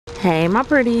Hey my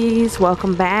pretties,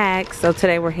 welcome back. So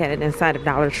today we're headed inside of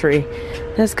Dollar Tree.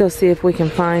 Let's go see if we can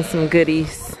find some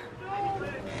goodies.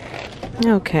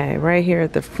 Okay, right here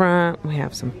at the front we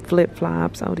have some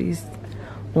flip-flops. Oh, these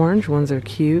orange ones are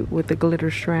cute with the glitter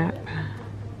strap.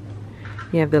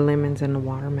 You have the lemons and the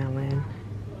watermelon.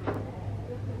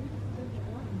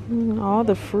 All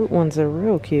the fruit ones are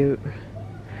real cute.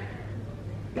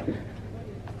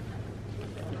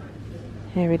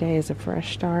 Every day is a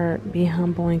fresh start. Be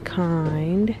humble and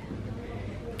kind.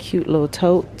 Cute little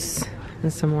totes.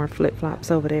 And some more flip-flops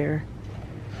over there.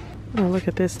 Oh, look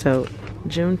at this tote.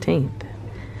 Juneteenth.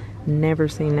 Never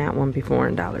seen that one before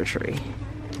in Dollar Tree.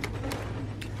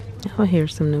 Oh,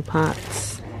 here's some new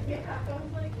pots.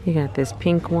 You got this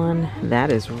pink one.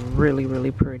 That is really,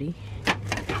 really pretty.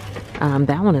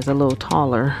 That one is a little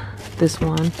taller. This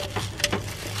one.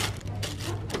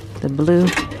 The blue.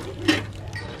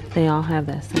 They all have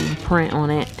that same print on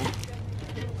it.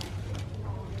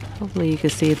 Hopefully you can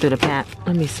see it through the pack.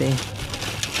 Let me see.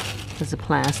 Because the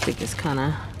plastic is kind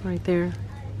of right there.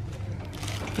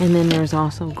 And then there's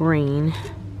also green.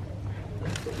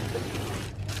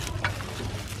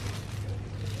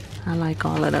 I like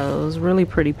all of those. Really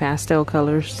pretty pastel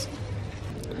colors.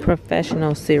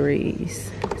 Professional series.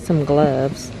 Some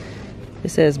gloves.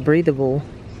 It says breathable.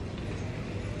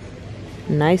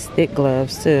 Nice thick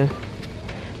gloves too.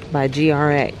 By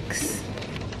GRX.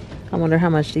 I wonder how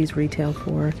much these retail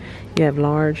for. You have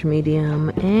large, medium,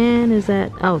 and is that,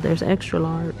 oh, there's extra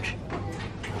large.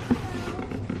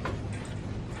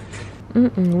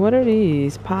 What are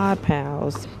these? Pod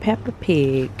Pals. Peppa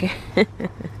Pig.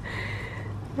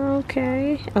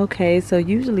 Okay, so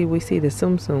usually we see the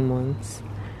Tsum Tsum ones.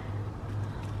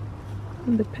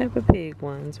 The Peppa Pig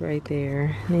ones right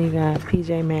there. Then you got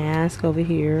PJ Masks over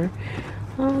here.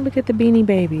 Oh, look at the Beanie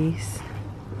Babies.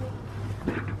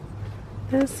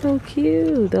 That's so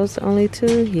cute. Those are only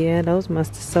two? Yeah, those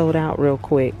must have sold out real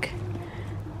quick.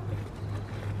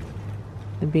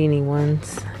 The beanie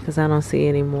ones, because I don't see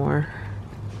any more.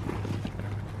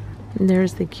 And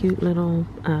there's the cute little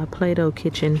Play-Doh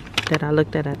kitchen that I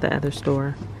looked at the other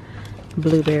store.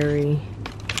 Blueberry.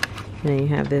 And then you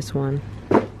have this one.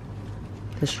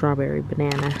 The strawberry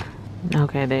banana.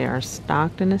 Okay, they are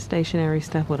stocked in the stationery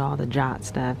stuff with all the Jot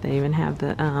stuff. They even have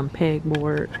the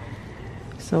pegboard.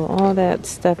 So all that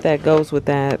stuff that goes with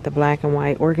that, the black and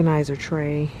white organizer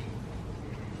tray,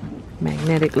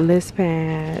 magnetic list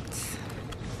pads,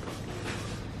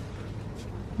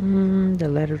 the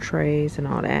letter trays and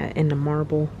all that, and the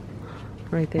marble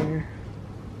right there.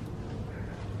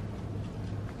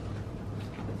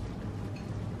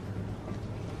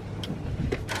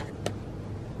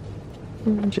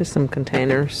 Just some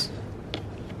containers.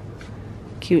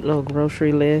 Cute little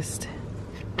grocery list.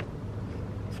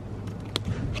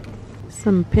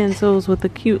 Some pencils with a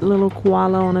cute little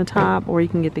koala on the top, or you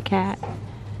can get the cat.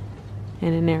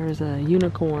 And then there's a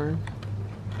unicorn.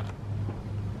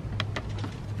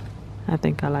 I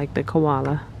think I like the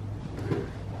koala.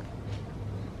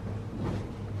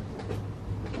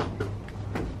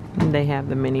 And they have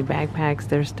the mini backpacks.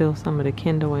 There's still some of the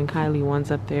Kendall and Kylie ones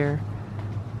up there.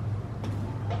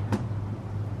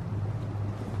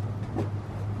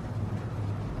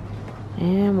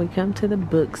 And we come to the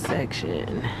book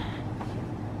section.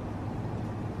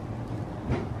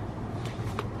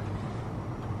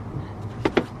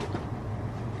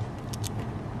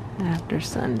 After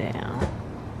sundown.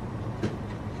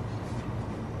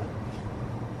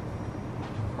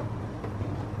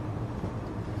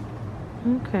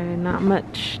 Okay, not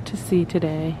much to see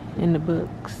today in the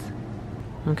books.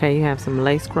 Okay, you have some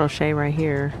lace crochet right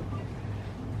here.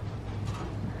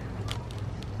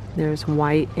 There's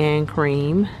white and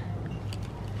cream.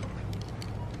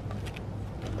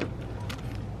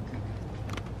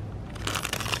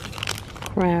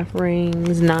 Craft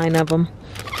rings, 9 of them.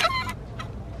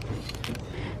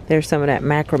 There's some of that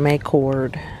macrame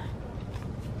cord.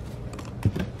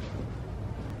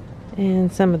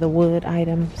 And some of the wood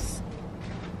items.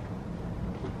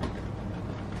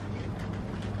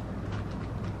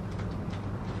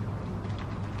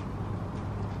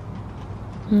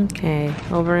 Okay,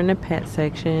 over in the pet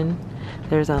section,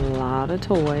 there's a lot of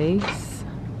toys.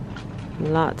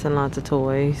 Lots and lots of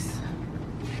toys.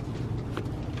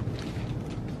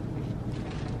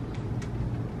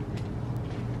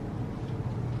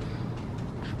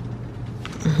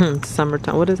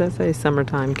 Summertime, what does that say?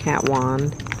 Summertime cat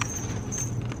wand.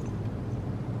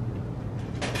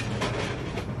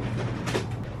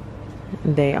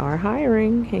 They are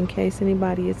hiring in case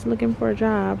anybody is looking for a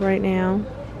job right now.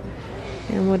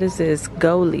 And what is this?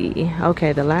 Goalie.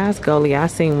 Okay, the last goalie I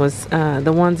seen was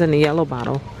the ones in the yellow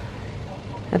bottle.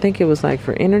 I think it was like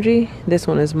for energy. This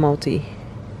one is multi.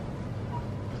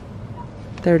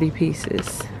 30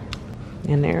 pieces.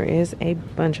 And there is a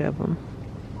bunch of them.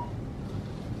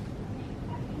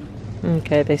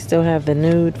 Okay, they still have the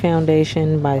Nude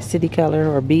Foundation by City Color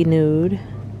or Be Nude.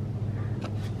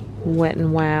 Wet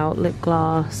n Wild lip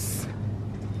gloss.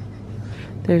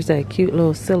 There's that cute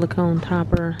little silicone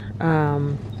topper.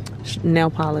 Nail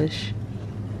polish.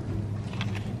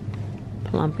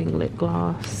 Plumping lip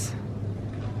gloss.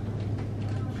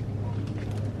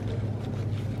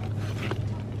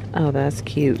 Oh, that's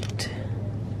cute.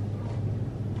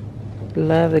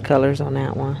 Love the colors on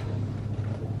that one.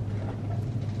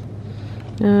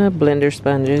 Blender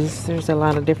sponges. There's a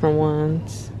lot of different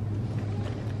ones.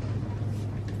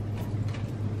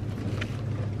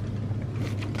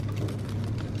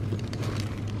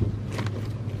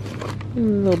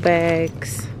 Little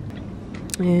bags.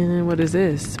 And what is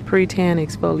this? Pre-tan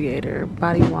exfoliator.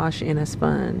 Body wash in a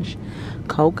sponge.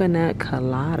 Coconut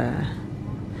colada.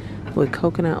 With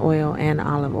coconut oil and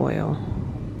olive oil.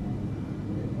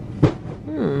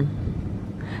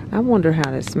 I wonder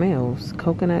how that smells.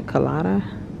 Coconut colada.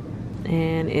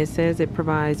 And it says it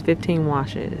provides 15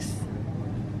 washes.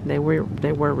 They were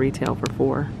retail for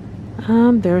 4.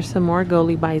 There's some more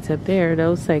Goli bites up there.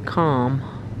 Those say calm.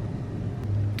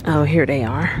 Oh, here they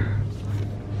are.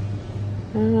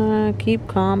 Keep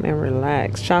calm and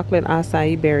relax. Chocolate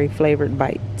acai berry flavored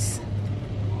bites.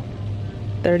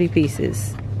 30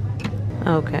 pieces.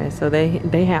 Okay, so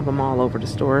they have them all over the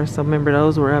store. So remember,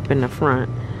 those were up in the front.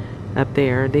 Up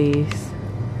there, these.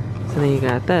 So then you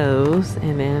got those.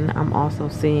 And then I'm also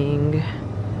seeing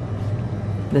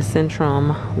the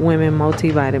Centrum Women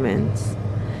Multivitamins.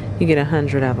 You get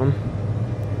 100 of them.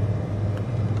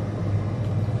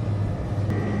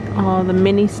 All the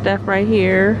mini stuff right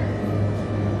here.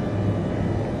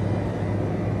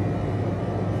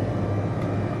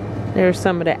 There's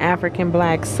some of the African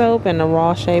black soap and the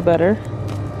raw shea butter.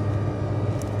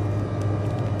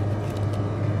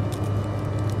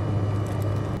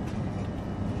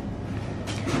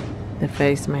 The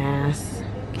face masks.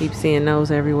 Keep seeing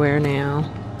those everywhere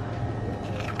now.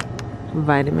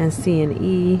 Vitamin C and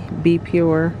E, Be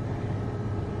Pure.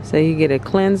 So you get a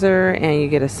cleanser and you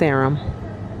get a serum.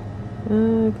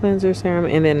 Cleanser, serum,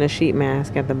 and then the sheet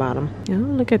mask at the bottom. Oh,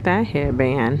 look at that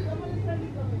headband.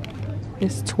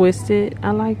 It's twisted.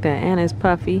 I like that. And it's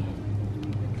puffy.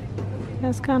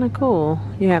 That's kind of cool.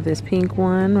 You have this pink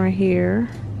one right here.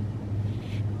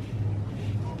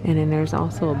 And then there's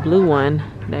also a blue one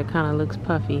that kind of looks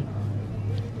puffy.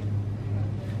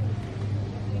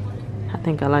 I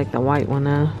think I like the white one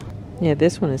though. Yeah,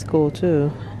 this one is cool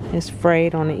too. It's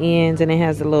frayed on the ends and it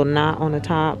has a little knot on the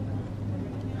top.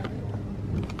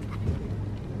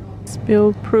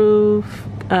 Spill proof.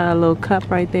 Little cup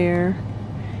right there.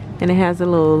 And it has a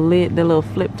little lid, the little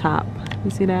flip top. You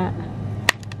see that?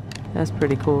 That's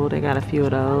pretty cool. They got a few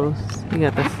of those. You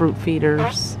got the fruit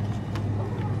feeders.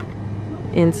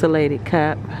 Insulated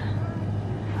cup.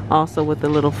 Also with the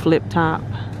little flip top.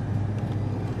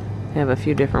 They have a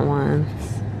few different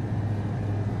ones.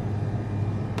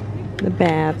 The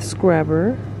bath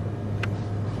scrubber.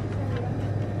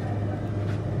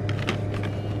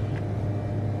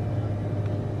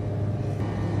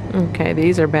 Okay,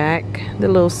 these are back. The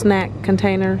little snack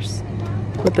containers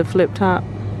with the flip top.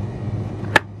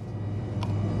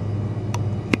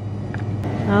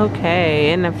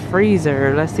 Okay, in the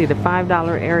freezer, let's see, the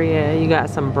 $5 area, you got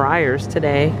some Breyers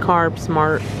today. Carb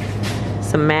Smart,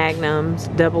 some Magnums,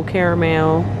 double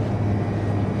caramel.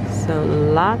 So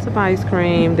lots of ice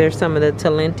cream. There's some of the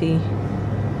Talenti.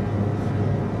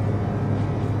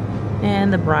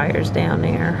 And the Breyers down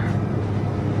there.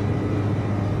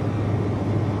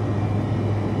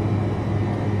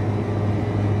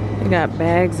 We got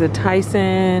bags of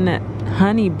Tyson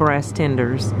honey breast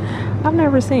tenders. I've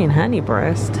never seen honey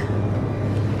breast.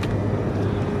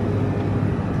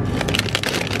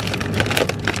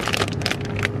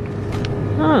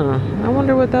 Huh, I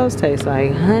wonder what those taste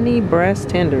like. Honey breast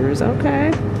tenders,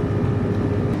 okay.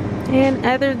 And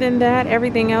other than that,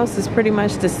 everything else is pretty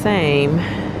much the same.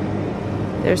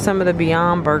 There's some of the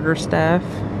Beyond Burger stuff.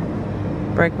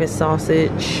 Breakfast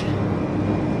sausage.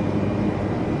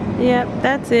 Yep,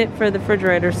 that's it for the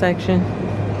refrigerator section.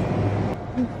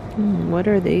 What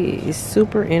are these?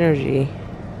 Super Energy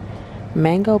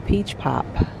Mango Peach Pop.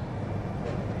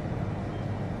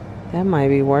 That might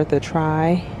be worth a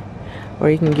try.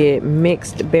 Or you can get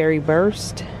Mixed Berry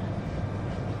Burst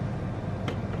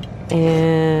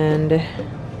and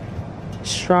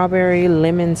Strawberry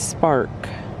Lemon Spark.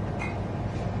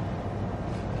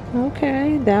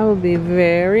 Okay, that would be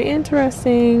very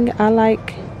interesting. I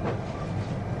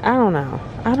don't know.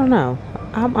 I don't know.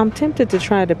 I'm tempted to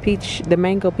try the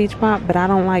mango peach pop, but I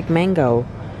don't like mango.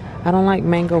 I don't like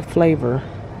mango flavor.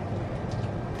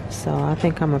 So I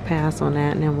think I'm gonna pass on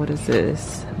that. And then what is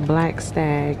this? Black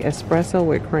Stag espresso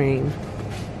with cream.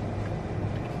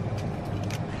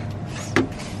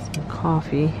 Some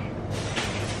coffee.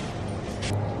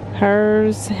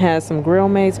 Hers has some Grill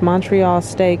Mates Montreal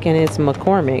steak and it's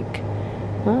McCormick.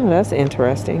 Oh, that's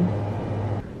interesting.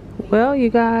 Well, you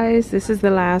guys, this is the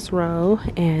last row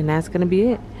and that's gonna be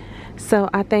it. So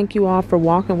I thank you all for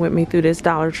walking with me through this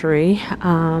Dollar Tree.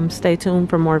 Stay tuned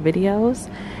for more videos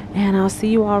and I'll see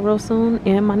you all real soon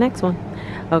in my next one.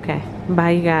 Okay,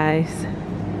 bye you guys.